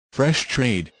Fresh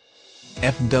trade.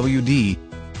 FWD.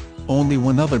 Only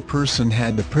one other person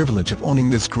had the privilege of owning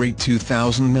this great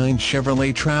 2009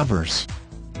 Chevrolet Traverse.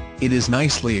 It is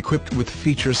nicely equipped with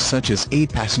features such as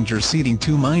 8-passenger seating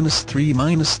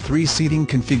 2-3-3 seating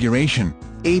configuration,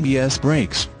 ABS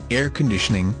brakes, air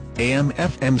conditioning,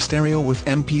 AM/FM stereo with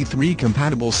MP3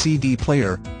 compatible CD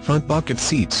player, front bucket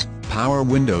seats, power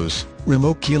windows,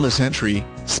 remote keyless entry,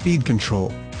 speed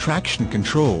control, traction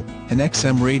control, and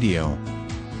XM radio.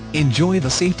 Enjoy the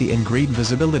safety and great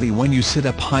visibility when you sit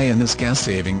up high in this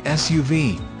gas-saving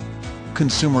SUV.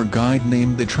 Consumer Guide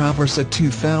named the Traverse a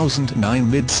 2009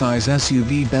 mid-size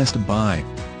SUV Best Buy.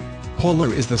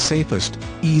 Polar is the safest,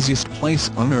 easiest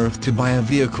place on earth to buy a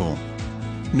vehicle.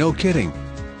 No kidding.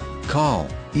 Call,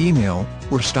 email,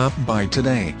 or stop by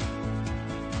today.